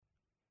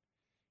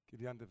Good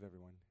yontif,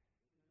 everyone.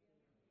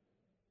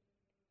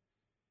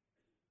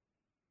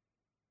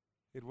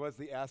 It was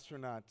the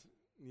astronaut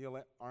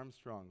Neil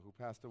Armstrong who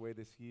passed away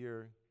this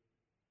year,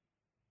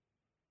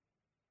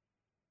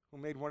 who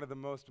made one of the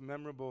most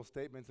memorable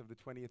statements of the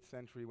 20th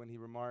century when he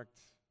remarked,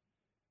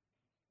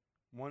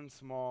 "One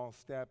small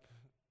step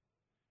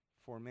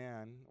for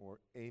man, or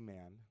a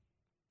man,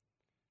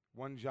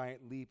 one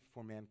giant leap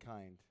for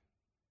mankind."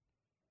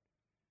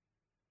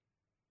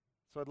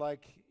 So I'd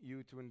like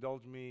you to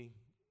indulge me,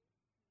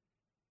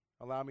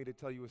 allow me to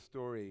tell you a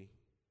story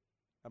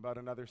about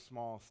another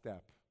small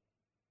step.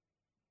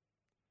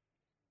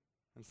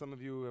 And some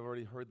of you have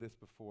already heard this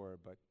before,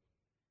 but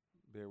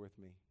bear with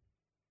me.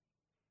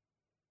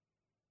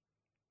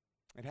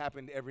 It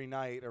happened every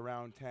night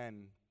around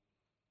 10.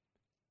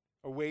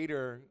 A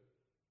waiter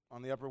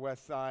on the Upper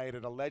West Side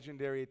at a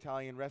legendary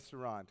Italian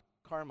restaurant,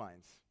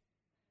 Carmine's,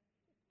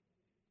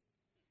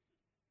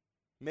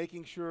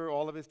 making sure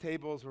all of his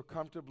tables were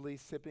comfortably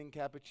sipping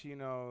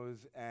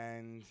cappuccinos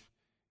and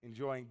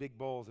enjoying big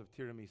bowls of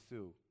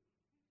tiramisu,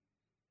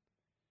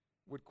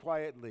 would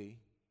quietly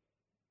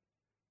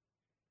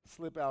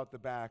slip out the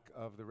back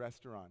of the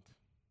restaurant.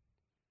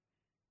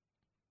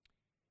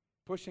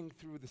 Pushing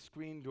through the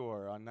screen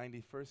door on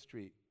 91st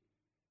Street,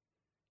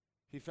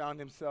 he found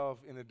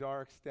himself in the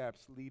dark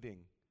steps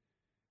leading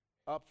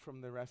up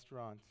from the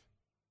restaurant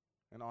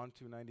and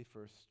onto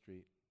 91st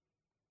Street.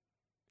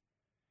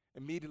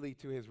 Immediately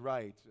to his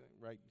right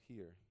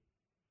here,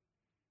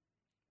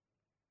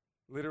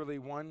 literally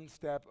one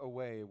step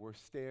away, were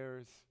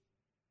stairs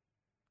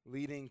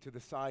leading to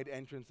the side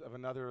entrance of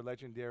another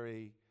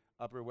legendary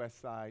Upper West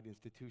Side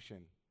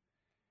institution,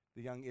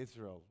 the Young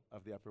Israel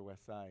of the Upper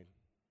West Side.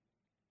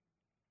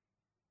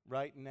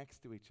 Right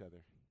next to each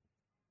other.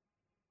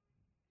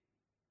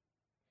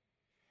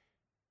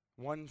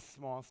 One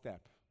small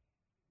step.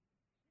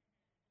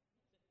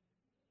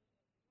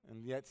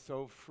 And yet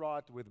so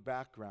fraught with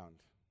background.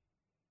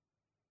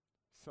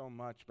 So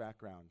much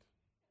background.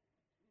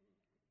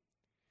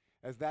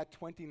 As that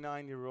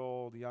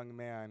 29-year-old young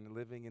man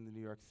living in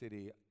New York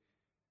City,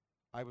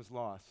 I was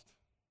lost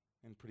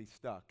and pretty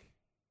stuck.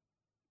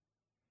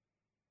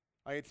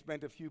 I had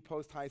spent a few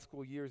post-high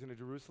school years in a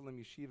Jerusalem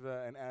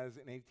yeshiva, and as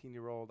an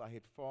 18-year-old, I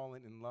had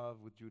fallen in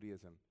love with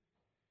Judaism.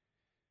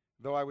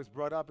 Though I was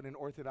brought up in an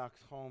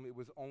Orthodox home, it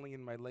was only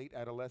in my late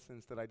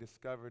adolescence that I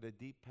discovered a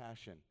deep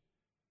passion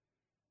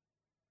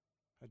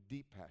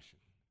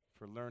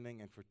for learning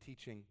and for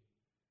teaching,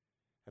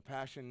 a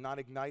passion not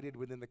ignited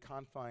within the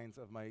confines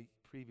of my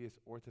previous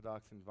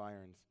Orthodox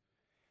environs.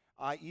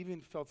 I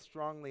even felt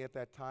strongly at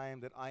that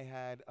time that I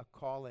had a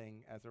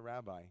calling as a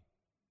rabbi.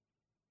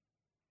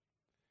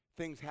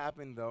 Things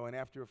happened, though, and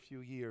after a few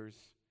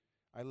years,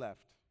 I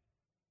left.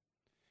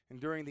 And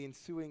during the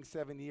ensuing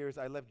 7 years,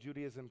 I left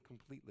Judaism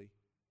completely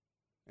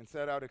and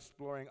set out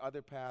exploring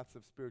other paths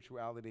of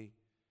spirituality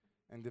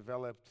and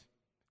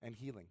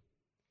healing.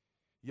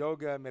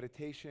 Yoga,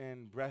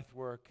 meditation, breath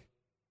work,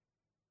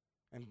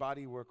 and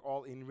body work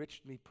all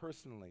enriched me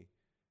personally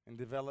and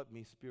developed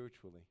me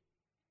spiritually.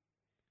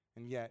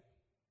 And yet,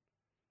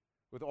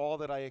 with all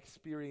that I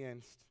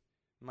experienced,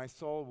 my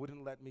soul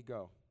wouldn't let me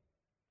go.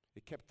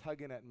 It kept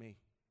tugging at me.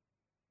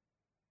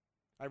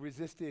 I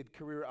resisted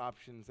career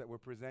options that were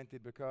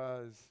presented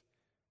because,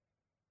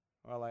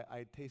 well, I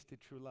had tasted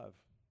true love.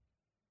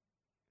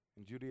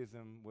 And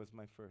Judaism was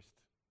my first.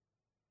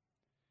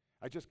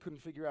 I just couldn't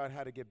figure out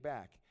how to get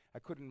back. I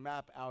couldn't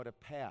map out a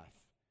path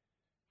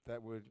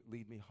that would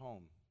lead me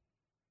home.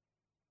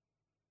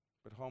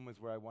 But home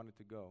is where I wanted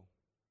to go.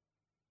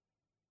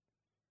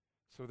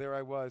 So there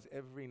I was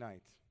every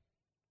night,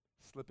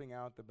 slipping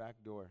out the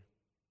back door.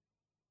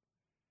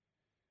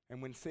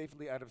 And when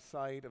safely out of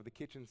sight of the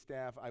kitchen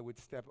staff, I would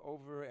step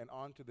over and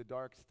onto the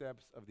dark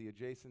steps of the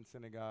adjacent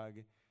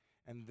synagogue,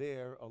 and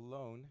there,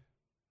 alone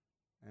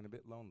and a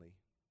bit lonely,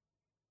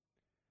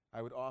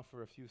 I would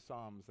offer a few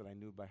psalms that I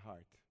knew by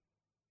heart.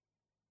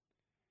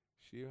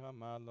 Shir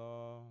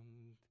HaMalot,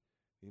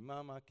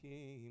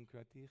 Imamakim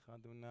Kratich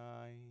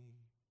Adonai.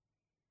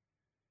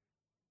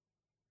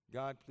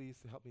 God, please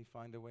help me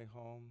find a way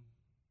home.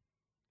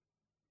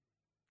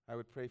 I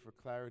would pray for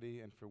clarity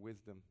and for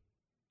wisdom.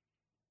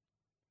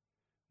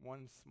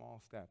 One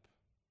small step,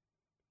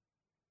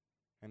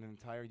 and an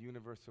entire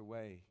universe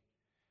away.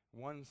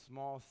 One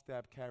small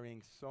step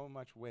carrying so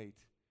much weight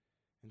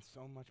and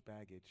so much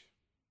baggage.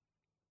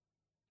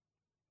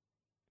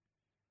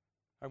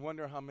 I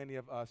wonder how many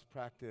of us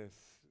practice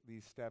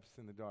these steps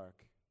in the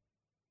dark.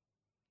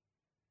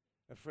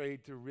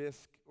 Afraid to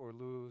risk or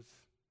lose,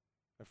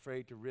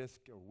 afraid to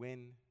risk or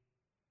win,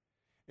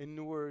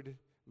 inured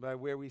by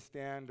where we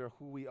stand or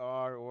who we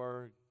are,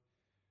 or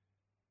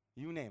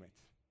you name it.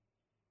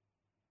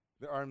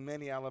 There are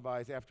many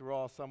alibis. After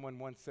all, someone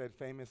once said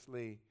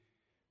famously,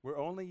 we're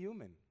only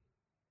human,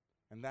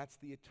 and that's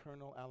the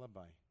eternal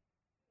alibi.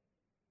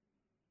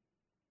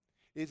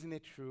 Isn't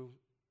it true,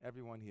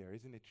 everyone here,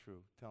 isn't it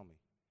true, tell me,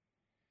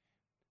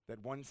 that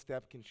one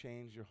step can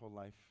change your whole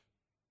life?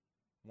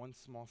 One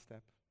small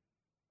step?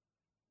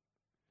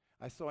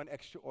 I saw an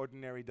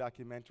extraordinary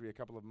documentary a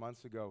couple of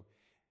months ago.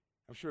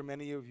 I'm sure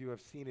many of you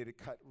have seen it. It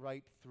cut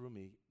right through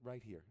me,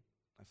 right here.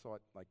 I saw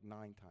it like 9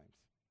 times.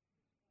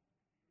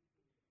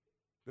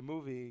 The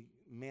movie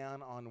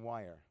Man on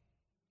Wire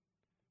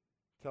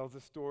tells the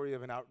story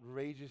of an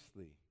outrageous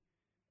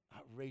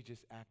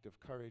act of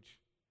courage,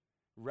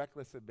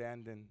 reckless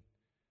abandon,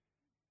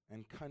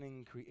 and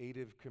cunning,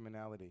 creative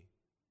criminality.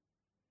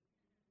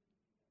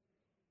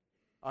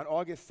 On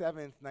August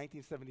 7th,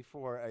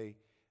 1974, a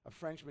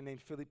Frenchman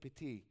named Philippe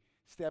Petit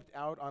stepped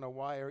out on a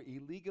wire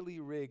illegally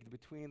rigged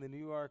between the New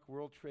York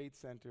World Trade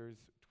Center's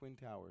Twin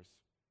Towers.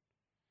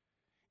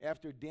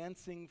 After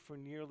dancing for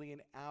nearly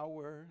an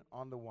hour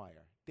on the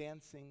wire,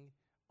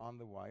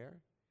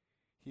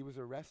 he was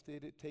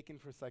arrested, taken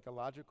for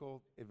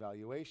psychological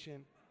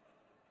evaluation,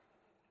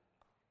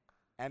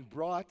 and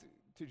brought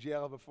to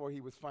jail before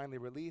he was finally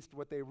released.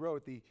 What they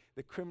wrote, the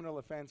criminal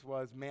offense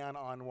was Man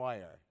on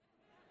Wire.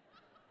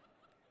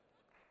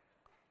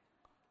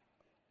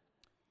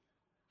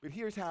 But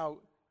here's how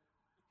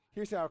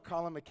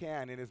Colin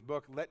McCann, in his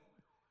book, Let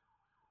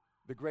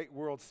the Great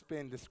World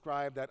Spin,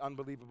 described that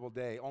unbelievable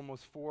day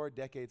almost 4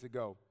 decades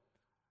ago.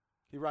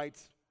 He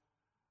writes,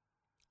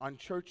 on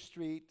Church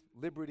Street,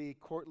 Liberty,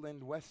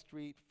 Cortlandt, West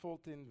Street,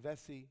 Fulton,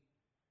 Vesey,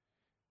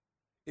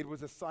 it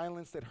was a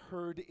silence that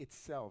heard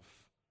itself,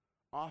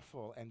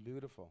 awful and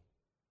beautiful.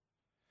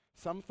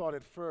 Some thought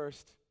at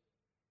first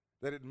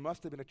that it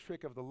must have been a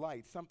trick of the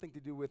light, something to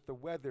do with the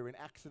weather, an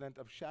accident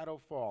of shadow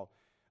fall.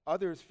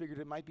 Others figured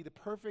it might be the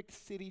perfect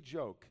city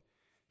joke.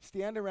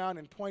 Stand around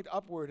and point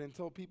upward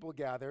until people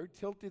gathered,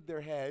 tilted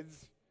their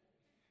heads,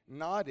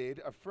 nodded,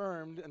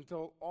 affirmed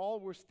until all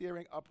were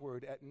staring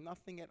upward at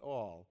nothing at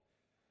all,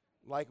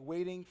 like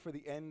waiting for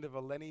the end of a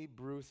Lenny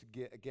Bruce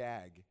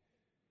gag.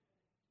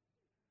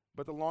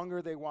 But the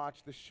longer they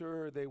watched, the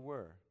surer they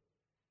were.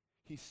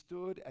 He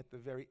stood at the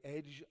very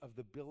edge of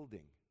the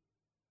building,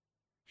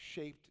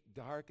 shaped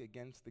dark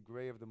against the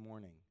gray of the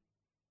morning.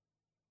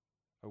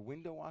 A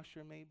window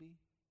washer, maybe?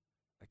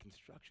 A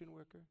construction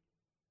worker?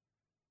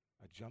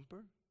 A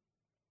jumper?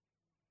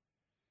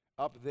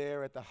 Up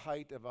there at the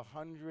height of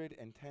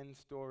 110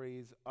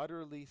 stories,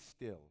 utterly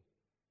still,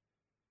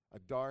 a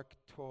dark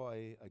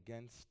toy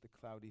against the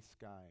cloudy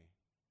sky.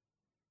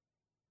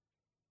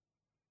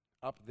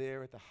 Up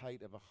there at the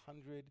height of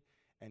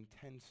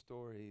 110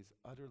 stories,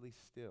 utterly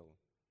still,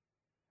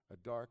 a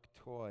dark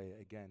toy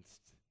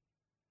against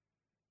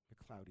the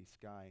cloudy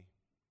sky.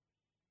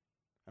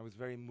 I was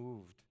very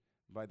moved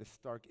by the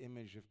stark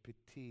image of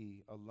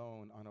Petit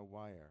alone on a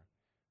wire,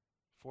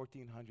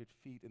 1,400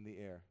 feet in the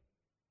air.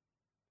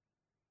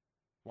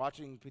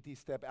 Watching Petit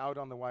step out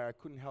on the wire, I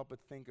couldn't help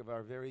but think of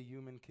our very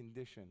human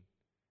condition,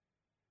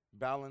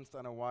 balanced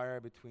on a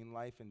wire between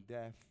life and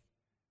death,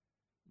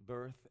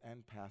 birth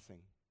and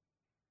passing.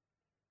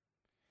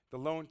 The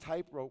lone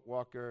tightrope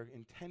walker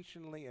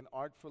intentionally and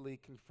artfully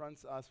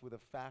confronts us with a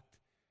fact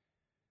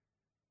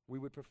we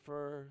would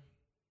prefer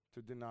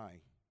to deny.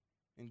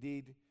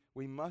 Indeed,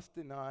 we must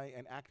deny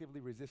and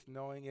actively resist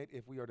knowing it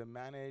if we are to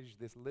manage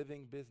this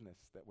living business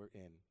that we're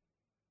in.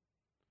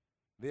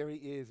 There he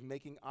is,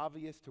 making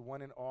obvious to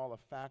one and all a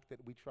fact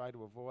that we try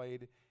to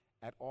avoid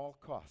at all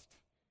cost.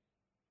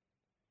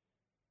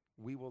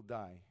 We will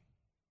die.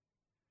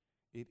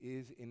 It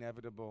is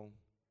inevitable.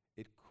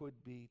 It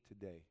could be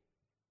today.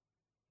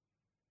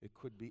 It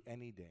could be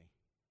any day.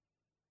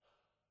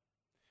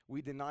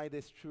 We deny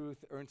this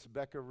truth, Ernst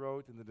Becker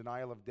wrote in The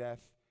Denial of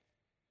Death,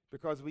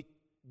 because we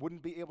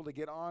wouldn't be able to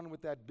get on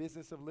with that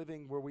business of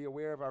living were we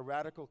aware of our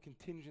radical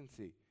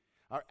contingency,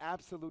 our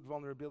absolute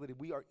vulnerability.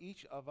 We are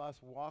each of us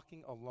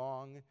walking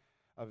along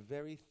a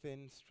very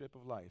thin strip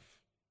of life,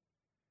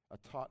 a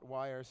taut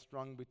wire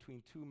strung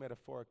between 2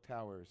 metaphoric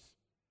towers,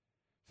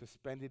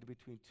 suspended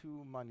between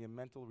 2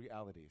 monumental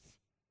realities.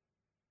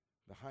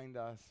 Behind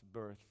us,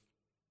 birth,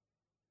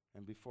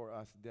 and before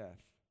us,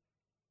 death.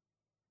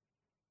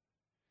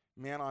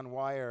 Man on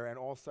Wire and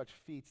all such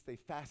feats, they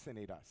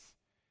fascinate us.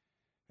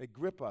 They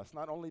grip us,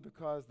 not only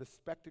because the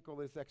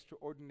spectacle is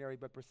extraordinary,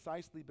 but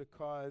precisely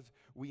because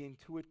we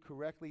intuit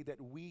correctly that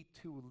we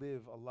too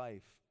live a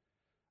life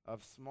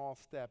of small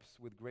steps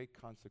with great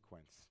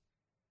consequence.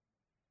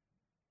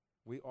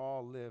 We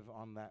all live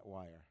on that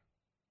wire.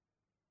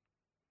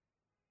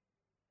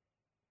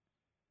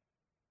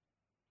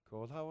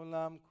 Kol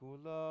haolam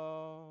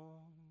kulo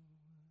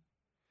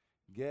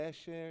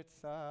gesher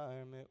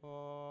tsar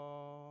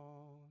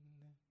me'on,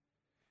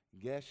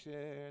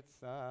 gesher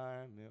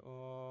tsar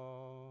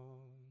me'on,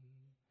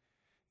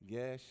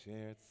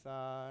 gesher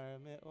tsar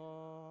me'on.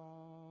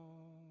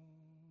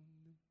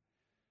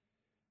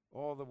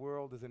 All the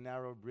world is a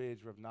narrow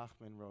bridge, Rav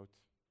Nachman wrote.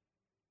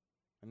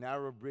 A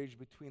narrow bridge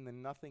between the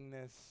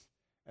nothingness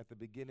at the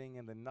beginning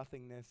and the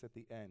nothingness at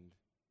the end.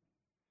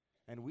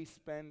 And we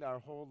spend our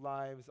whole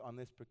lives on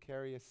this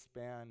precarious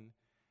span,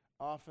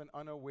 often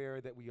unaware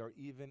that we are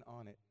even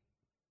on it.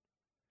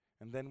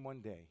 And then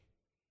one day,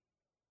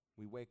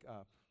 we wake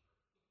up,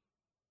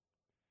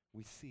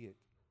 we see it,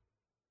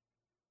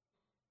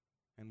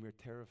 and we're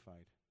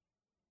terrified.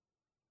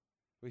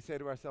 We say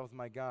to ourselves,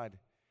 my God,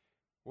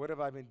 what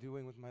have I been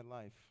doing with my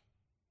life?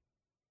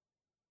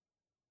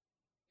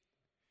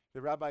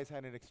 The rabbis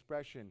had an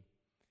expression,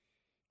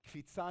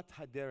 kfitzat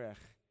haderech,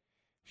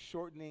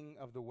 shortening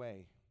of the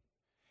way.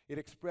 It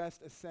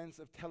expressed a sense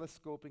of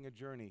telescoping a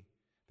journey,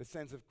 the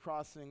sense of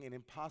crossing an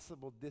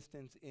impossible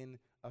distance in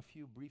a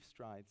few brief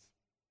strides.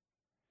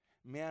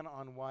 Man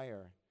on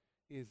wire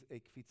is a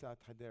kfitzat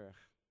haderech,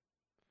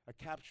 a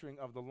capturing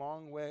of the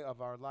long way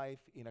of our life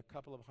in a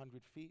couple of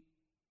 100 feet.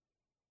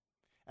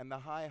 And the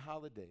high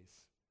holidays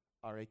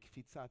are a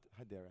kfitzat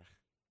haderech.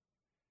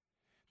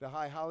 The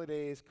high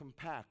holidays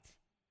compact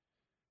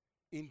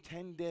in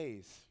 10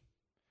 days,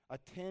 a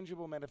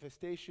tangible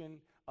manifestation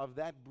of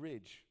that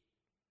bridge,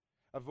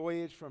 a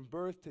voyage from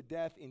birth to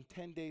death in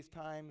 10 days'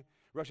 time.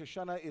 Rosh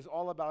Hashanah is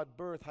all about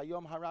birth,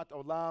 Hayom Harat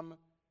Olam,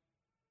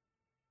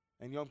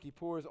 and Yom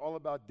Kippur is all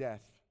about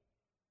death.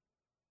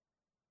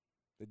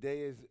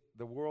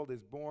 The world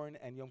is born,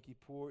 and Yom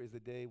Kippur is the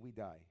day we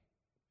die.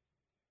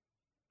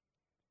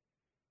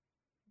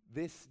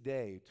 This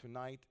day,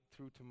 tonight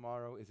through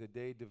tomorrow, is a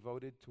day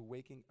devoted to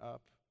waking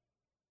up,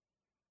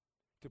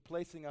 to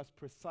placing us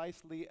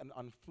precisely and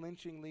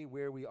unflinchingly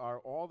where we are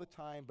all the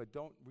time, but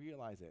don't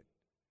realize it,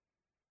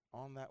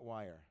 on that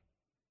wire.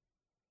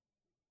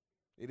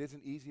 It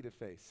isn't easy to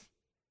face.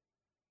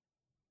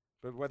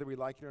 But whether we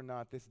like it or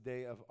not, this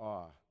day of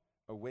awe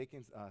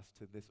awakens us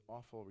to this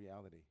awful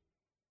reality.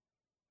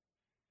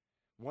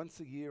 Once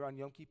a year on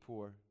Yom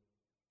Kippur,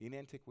 in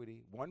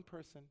antiquity, one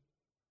person,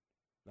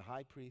 the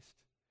high priest,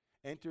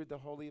 entered the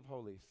Holy of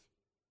Holies,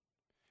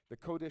 the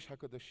Kodesh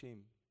HaKodashim,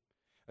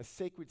 a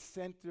sacred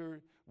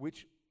center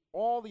which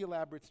all the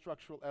elaborate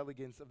structural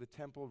elegance of the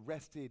temple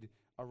rested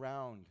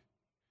around.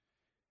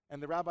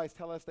 And the rabbis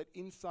tell us that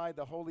inside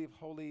the Holy of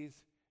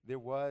Holies there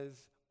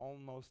was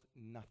almost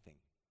nothing,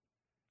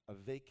 a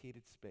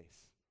vacated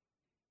space.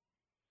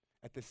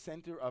 At the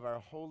center of our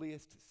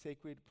holiest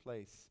sacred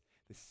place,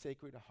 the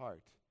Sacred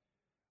Heart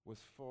was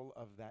full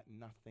of that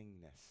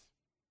nothingness.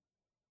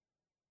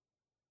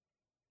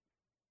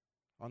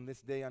 On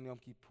this day on Yom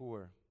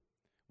Kippur,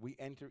 we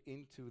enter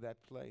into that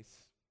place,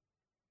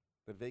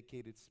 the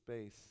vacated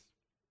space.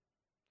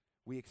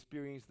 We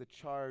experience the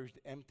charged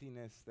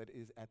emptiness that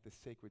is at the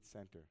sacred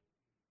center.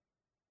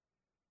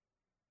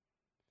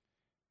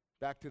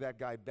 Back to that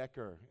guy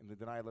Becker in the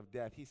Denial of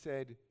Death. He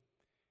said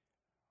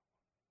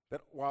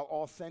that while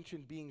all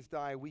sentient beings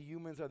die, we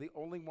humans are the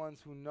only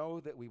ones who know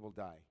that we will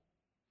die.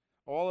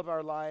 All of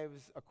our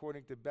lives,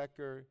 according to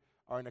Becker,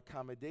 are an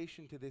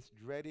accommodation to this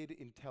dreaded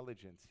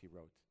intelligence, he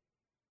wrote.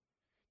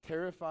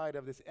 Terrified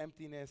of this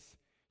emptiness,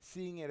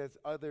 seeing it as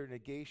utter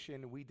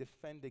negation, we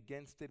defend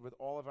against it with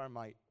all of our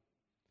might.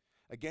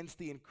 Against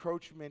the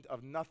encroachment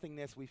of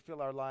nothingness, we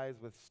fill our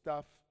lives with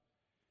stuff.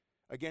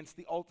 Against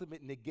the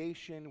ultimate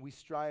negation, we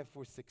strive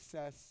for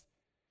success.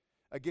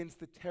 Against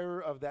the terror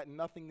of that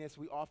nothingness,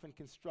 we often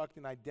construct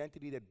an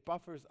identity that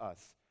buffers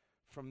us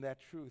from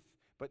that truth.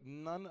 But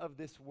none of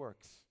this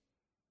works.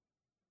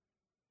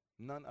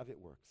 None of it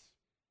works.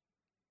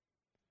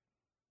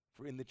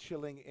 For in the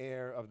chilling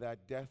air of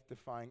that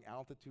death-defying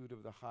altitude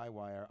of the high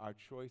wire, our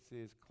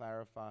choices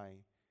clarify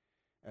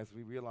as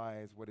we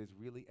realize what is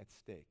really at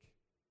stake.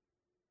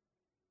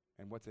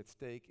 And what's at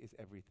stake is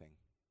everything.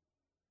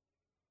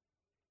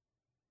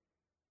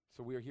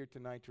 So we are here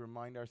tonight to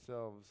remind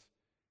ourselves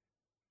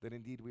that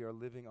indeed we are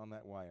living on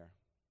that wire,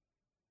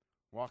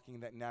 walking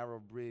that narrow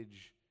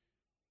bridge,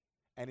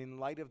 and in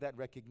light of that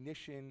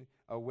recognition,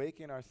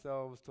 awaken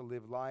ourselves to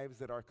live lives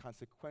that are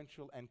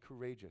consequential and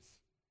courageous.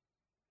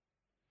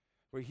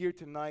 We're here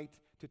tonight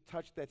to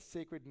touch that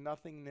sacred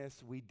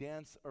nothingness we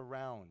dance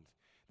around,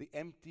 the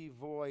empty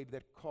void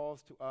that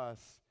calls to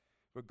us,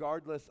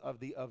 regardless of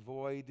the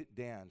avoid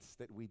dance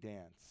that we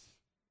dance.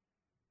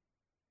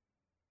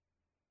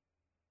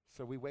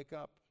 So we wake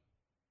up,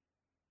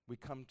 we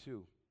come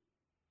to,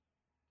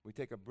 we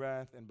take a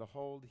breath, and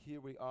behold, here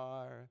we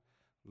are,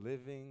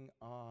 living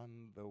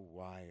on the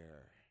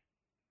wire.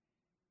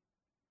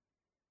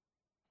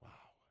 Wow.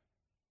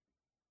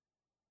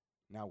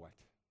 Now what?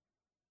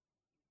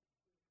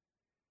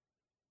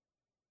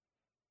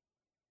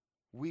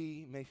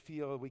 We may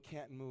feel we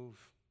can't move.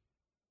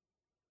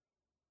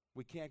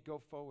 We can't go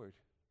forward.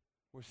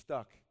 We're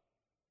stuck.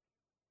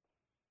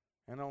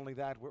 And not only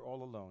that, we're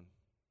all alone.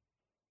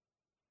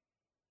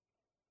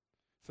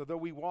 So though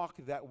we walk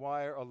that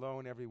wire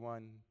alone,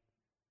 everyone,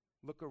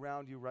 look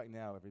around you right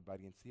now,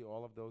 everybody, and see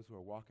all of those who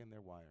are walking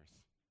their wires.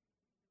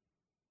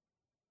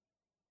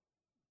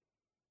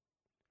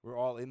 We're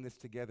all in this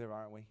together,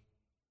 aren't we?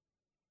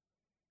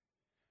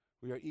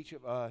 We are each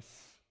of us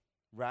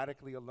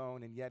radically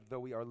alone, and yet though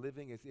we are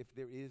living as if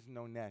there is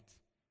no net,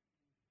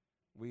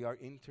 we are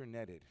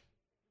interneted.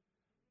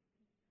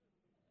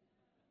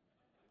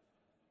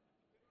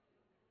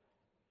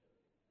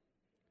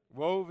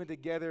 Woven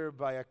together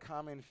by a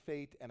common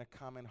fate and a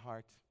common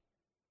heart,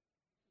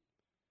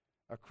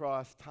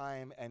 across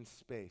time and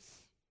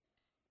space.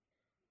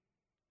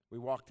 We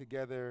walk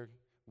together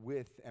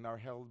with and are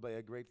held by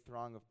a great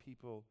throng of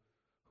people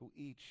who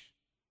each,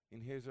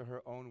 in his or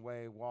her own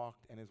way,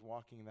 walked and is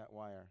walking that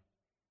wire.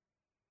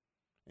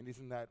 And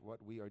isn't that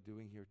what we are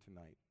doing here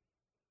tonight?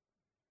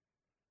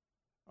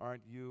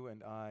 Aren't you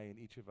and I and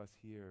each of us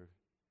here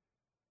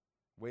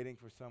waiting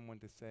for someone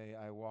to say,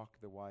 I walk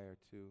the wire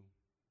too?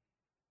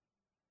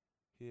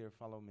 Here,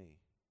 follow me.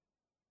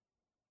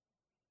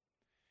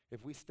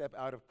 If we step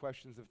out of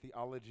questions of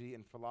theology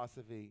and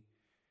philosophy,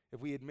 if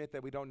we admit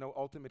that we don't know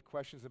ultimate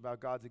questions about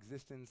God's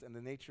existence and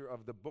the nature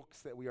of the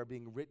books that we are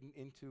being written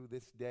into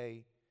this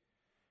day,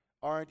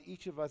 aren't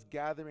each of us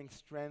gathering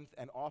strength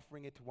and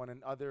offering it to one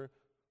another,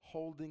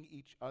 holding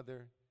each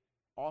other,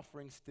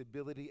 offering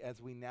stability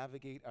as we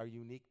navigate our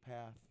unique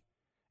path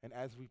and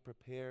as we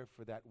prepare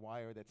for that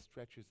wire that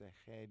stretches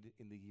ahead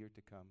in the year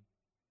to come?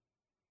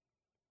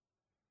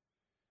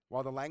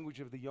 While the language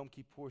of the Yom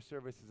Kippur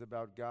service is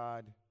about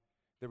God,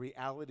 the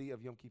reality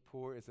of Yom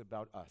Kippur is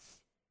about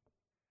us.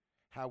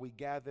 How we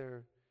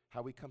gather,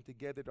 how we come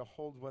together to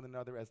hold one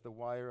another as the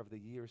wire of the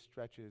year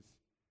stretches,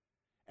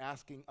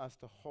 asking us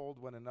to hold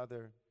one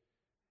another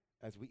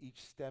as we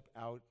each step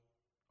out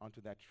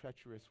onto that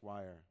treacherous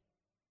wire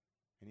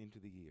and into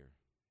the year.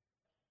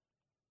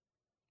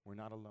 We're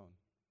not alone.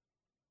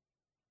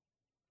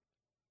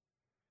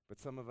 But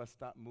some of us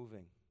stop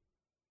moving.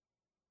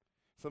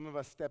 Some of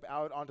us step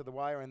out onto the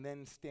wire and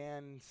then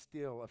stand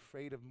still,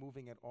 afraid of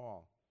moving at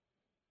all.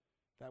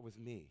 That was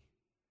me.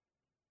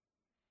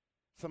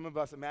 Some of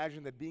us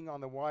imagine that being on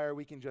the wire,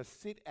 we can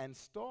just sit and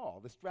stall.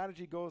 The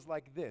strategy goes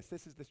like this.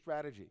 This is the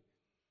strategy.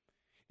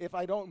 If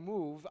I don't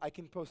move, I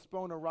can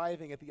postpone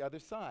arriving at the other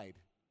side.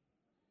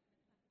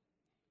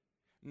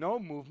 No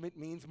movement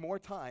means more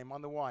time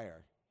on the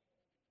wire.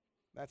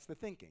 That's the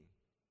thinking.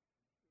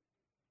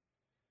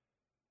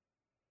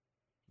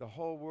 The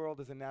whole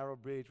world is a narrow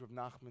bridge, Rav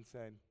Nachman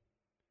said.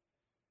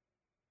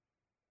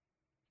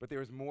 But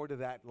there is more to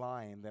that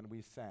line than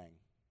we sang.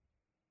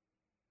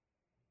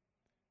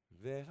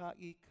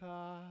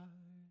 V'ha'ikar,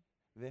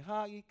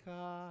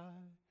 v'ha'ikar,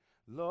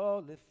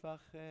 lo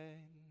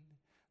lefached,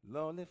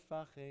 lo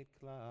lefached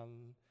klal.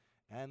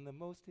 And the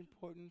most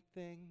important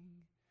thing,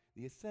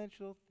 the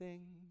essential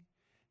thing,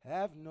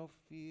 have no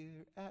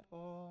fear at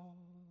all.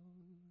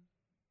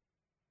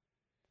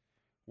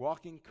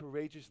 Walking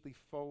courageously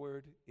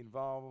forward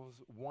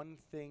involves one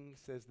thing,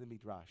 says the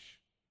Midrash.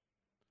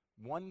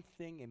 One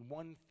thing and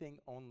one thing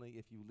only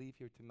if you leave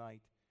here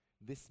tonight,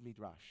 this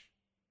Midrash.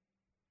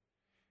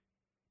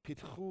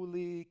 Pitchu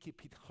li ki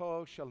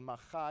pitcho shel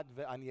machad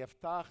ve'ani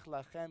eftach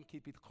lachem ki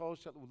pitcho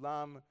shel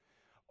ulam.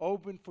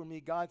 Open for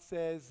me, God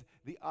says,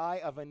 the eye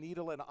of a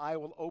needle, and I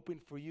will open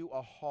for you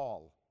a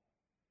hall.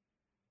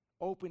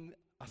 Open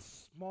a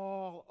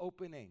small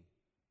opening,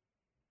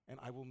 and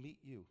I will meet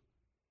you.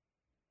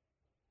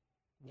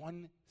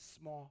 One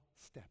small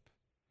step.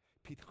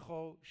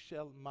 Pitcho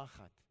shel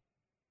machat.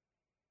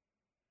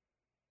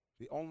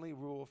 The only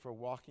rule for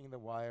walking the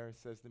wire,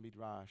 says the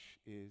Midrash,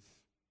 is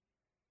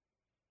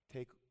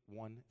take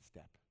one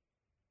step.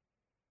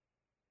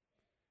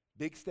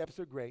 Big steps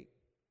are great.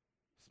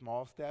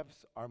 Small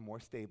steps are more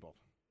stable.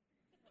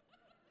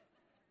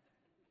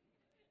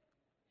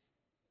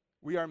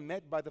 We are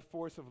met by the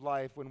force of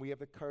life when we have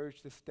the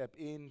courage to step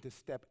in, to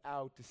step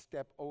out, to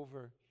step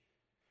over.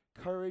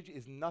 Courage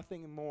is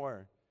nothing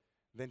more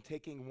than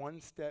taking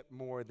one step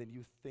more than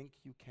you think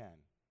you can.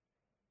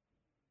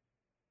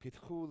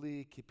 Pitchu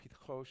li ki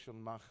pitcho shel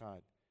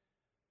machad.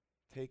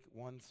 Take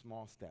one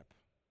small step.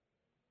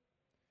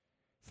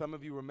 Some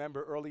of you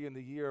remember early in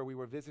the year we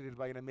were visited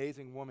by an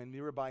amazing woman,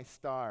 Mirabai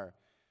Starr,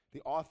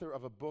 the author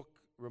of a book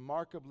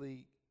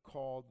remarkably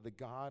called The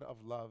God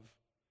of Love.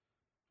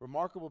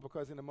 Remarkable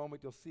because in a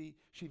moment you'll see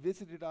she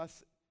visited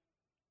us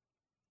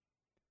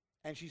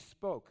and she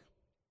spoke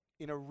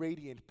in a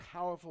radiant,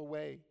 powerful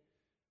way.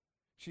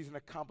 She's an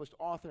accomplished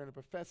author and a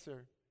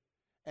professor,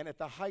 and at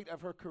the height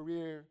of her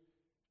career,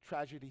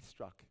 tragedy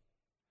struck.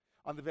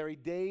 On the very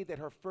day that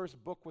her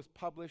first book was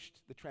published,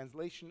 the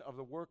translation of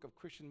the work of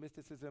Christian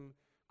mysticism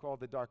called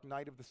The Dark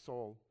Night of the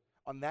Soul,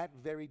 on that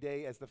very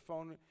day, as the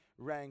phone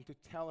rang to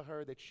tell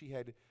her that she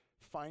had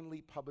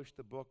finally published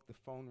the book, the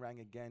phone rang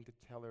again to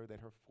tell her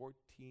that her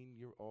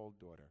 14-year-old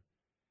daughter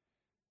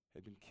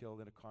had been killed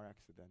in a car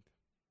accident.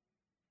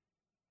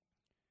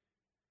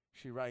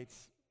 She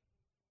writes,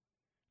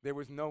 "There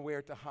was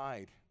nowhere to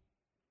hide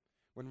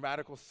when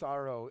radical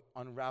sorrow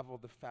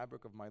unraveled the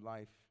fabric of my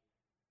life.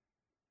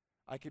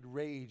 I could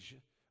rage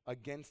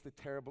against the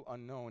terrible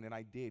unknown, and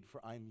I did,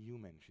 for I'm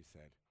human," she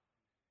said.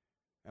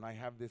 "And I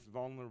have this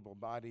vulnerable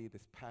body,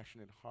 this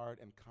passionate heart,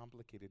 and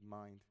complicated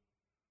mind.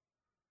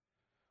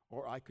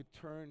 Or I could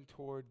turn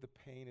toward the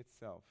pain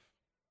itself.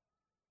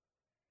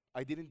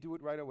 I didn't do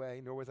it right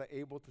away, nor was I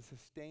able to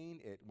sustain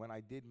it when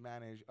I did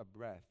manage a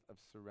breath of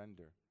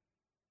surrender.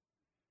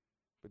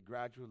 But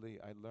gradually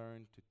I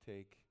learned to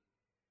take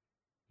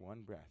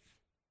one breath,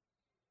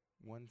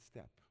 one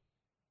step."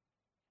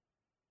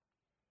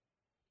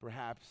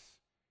 Perhaps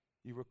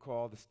you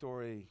recall the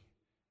story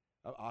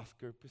of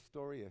Oscar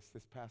Pistorius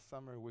this past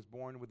summer, who was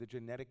born with a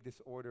genetic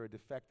disorder, a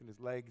defect in his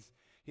legs.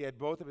 He had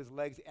both of his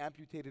legs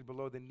amputated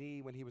below the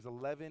knee when he was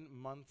 11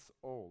 months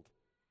old.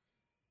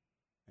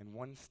 And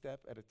one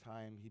step at a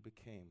time, he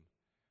became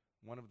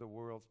one of the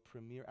world's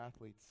premier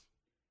athletes.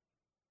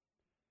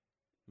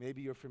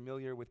 Maybe you're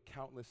familiar with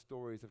countless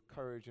stories of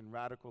courage and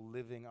radical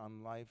living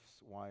on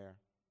life's wire.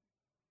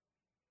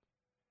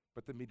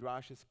 But the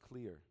Midrash is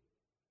clear.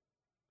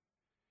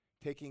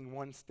 Taking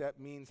one step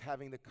means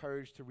having the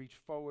courage to reach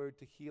forward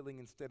to healing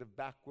instead of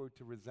backward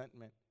to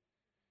resentment.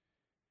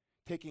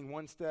 Taking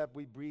one step,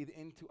 we breathe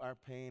into our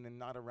pain and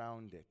not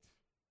around it.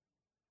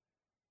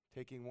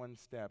 Taking one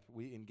step,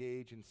 we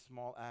engage in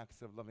small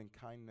acts of loving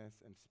kindness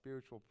and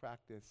spiritual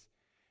practice,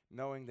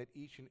 knowing that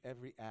each and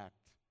every act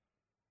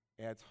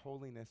adds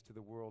holiness to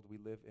the world we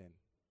live in.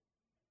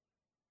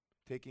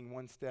 Taking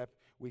one step,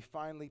 we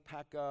finally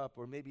pack up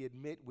or maybe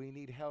admit we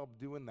need help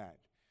doing that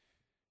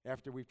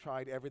after we've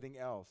tried everything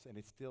else and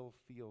it still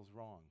feels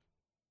wrong.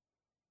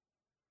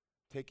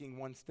 Taking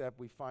one step,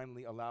 we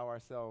finally allow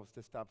ourselves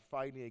to stop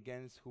fighting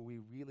against who we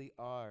really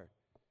are,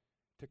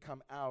 to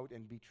come out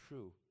and be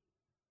true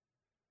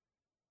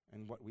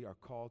and what we are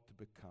called to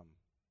become.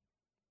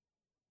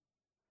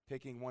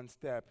 Taking one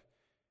step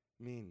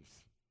means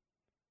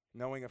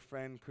knowing a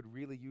friend could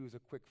really use a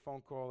quick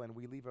phone call and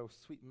we leave a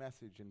sweet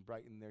message and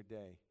brighten their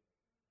day.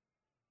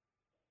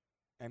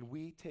 And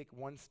we take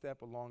one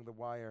step along the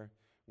wire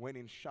when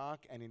in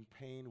shock and in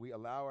pain we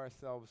allow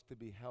ourselves to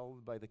be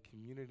held by the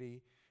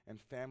community and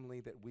family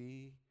that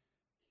we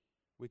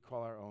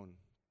call our own.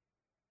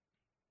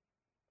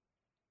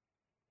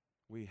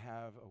 We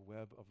have a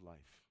web of life.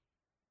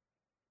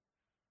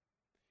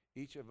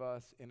 Each of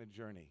us in a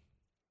journey.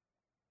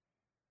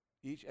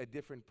 Each at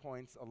different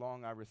points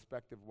along our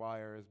respective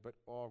wires, but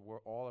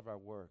all of our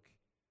work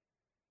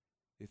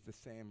is the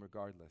same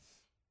regardless.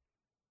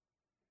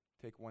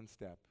 Take one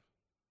step.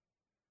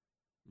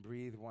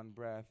 Breathe one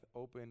breath.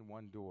 Open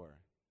one door.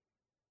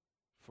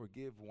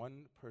 Forgive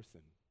one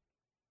person.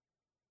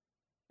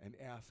 And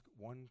ask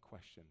one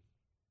question.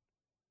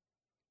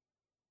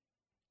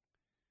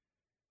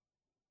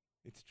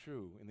 It's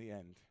true in the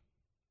end.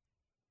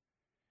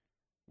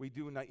 We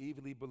do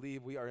naively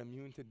believe we are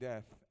immune to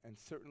death, and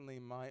certainly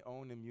my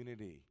own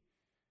immunity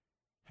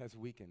has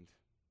weakened.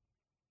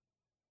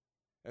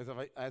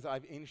 As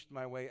I've inched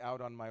my way out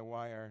on my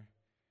wire,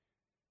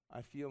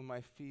 I feel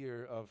my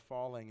fear of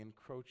falling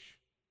encroach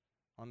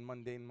on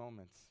mundane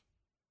moments.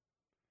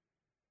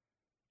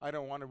 I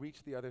don't want to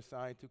reach the other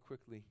side too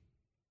quickly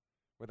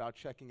without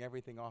checking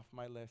everything off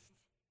my list.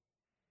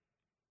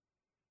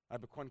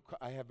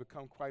 I have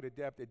become quite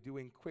adept at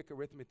doing quick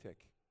arithmetic.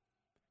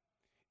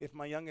 If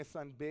my youngest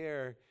son,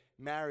 Bear,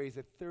 marries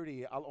at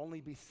 30, I'll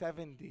only be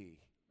 70.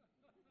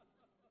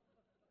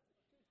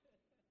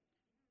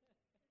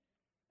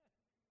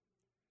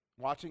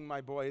 Watching my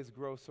boys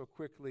grow so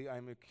quickly,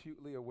 I'm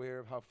acutely aware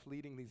of how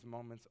fleeting these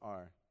moments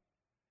are.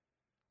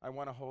 I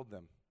want to hold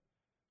them.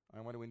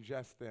 I want to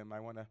ingest them.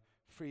 I want to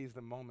freeze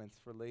the moments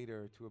for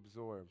later to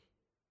absorb.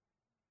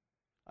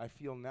 I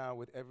feel now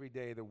with every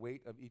day the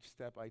weight of each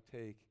step I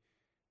take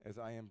as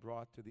I am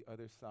brought to the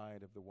other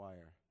side of the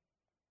wire.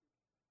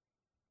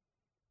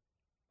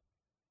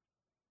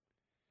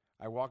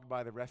 I walked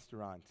by the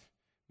restaurant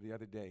the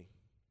other day,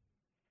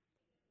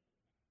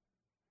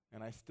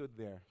 and I stood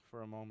there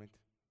for a moment.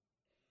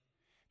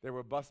 There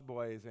were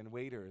busboys and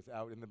waiters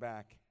out in the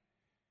back.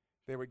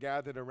 They were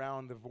gathered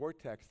around the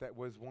vortex that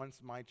was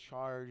once my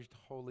charged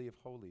Holy of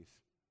Holies.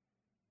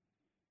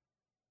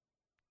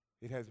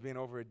 It has been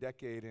over a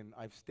decade, and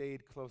I've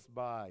stayed close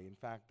by. In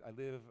fact, I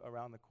live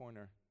around the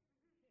corner.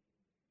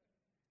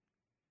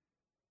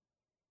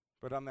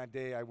 But on that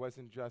day, I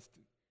wasn't just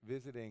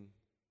visiting.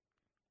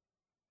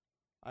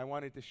 I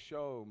wanted to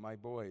show my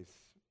boys,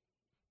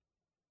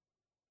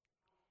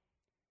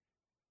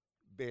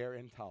 Bear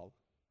and Tal,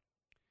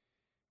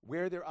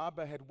 where their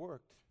Abba had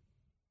worked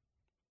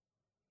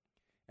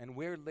and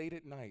where late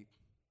at night,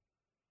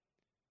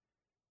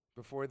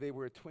 before they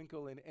were a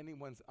twinkle in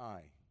anyone's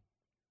eye,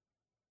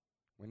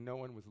 when no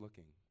one was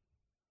looking,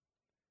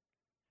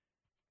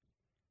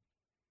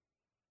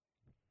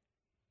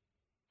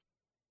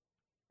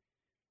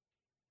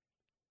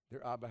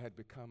 their Abba had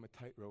become a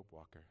tightrope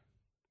walker.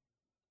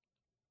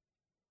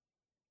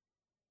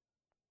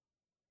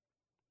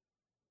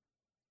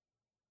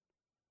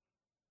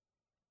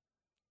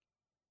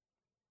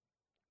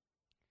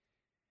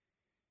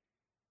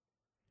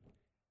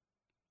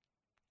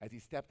 As he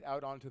stepped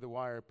out onto the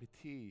wire,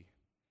 Petit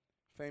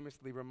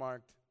famously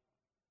remarked,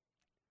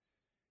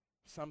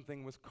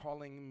 "Something was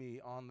calling me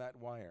on that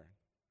wire.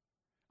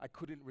 I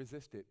couldn't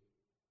resist it.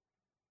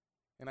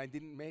 And I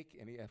didn't make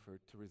any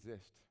effort to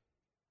resist.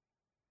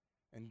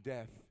 And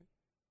death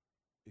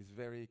is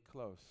very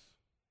close."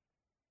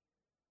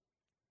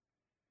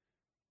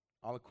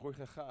 Al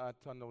korchecha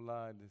ata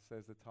nolad,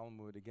 says the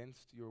Talmud,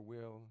 against your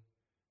will,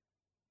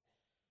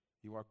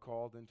 you are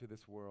called into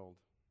this world.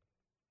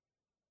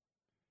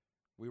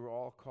 We were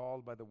all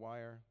called by the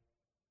wire,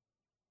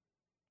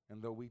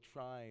 and though we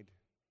tried,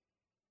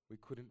 we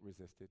couldn't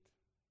resist it.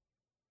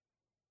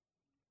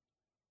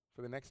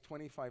 For the next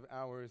 25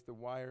 hours, the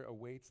wire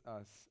awaits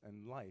us,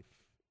 and life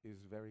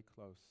is very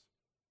close.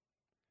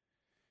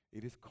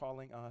 It is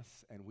calling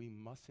us, and we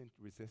mustn't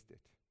resist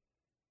it.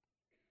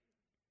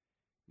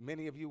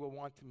 Many of you will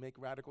want to make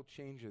radical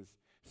changes,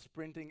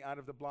 sprinting out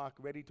of the block,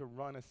 ready to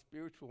run a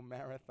spiritual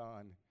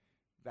marathon.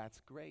 That's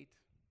great.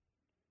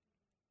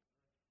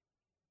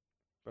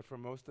 But for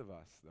most of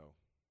us, though,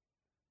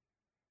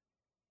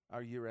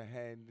 our year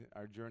ahead,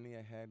 our journey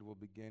ahead will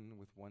begin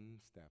with one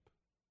step.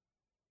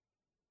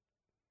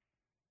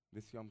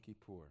 This Yom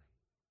Kippur,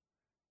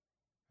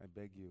 I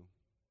beg you,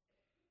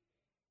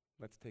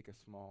 let's take a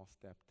small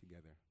step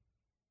together.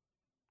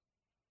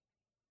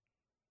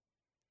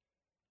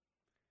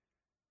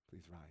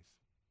 Please rise.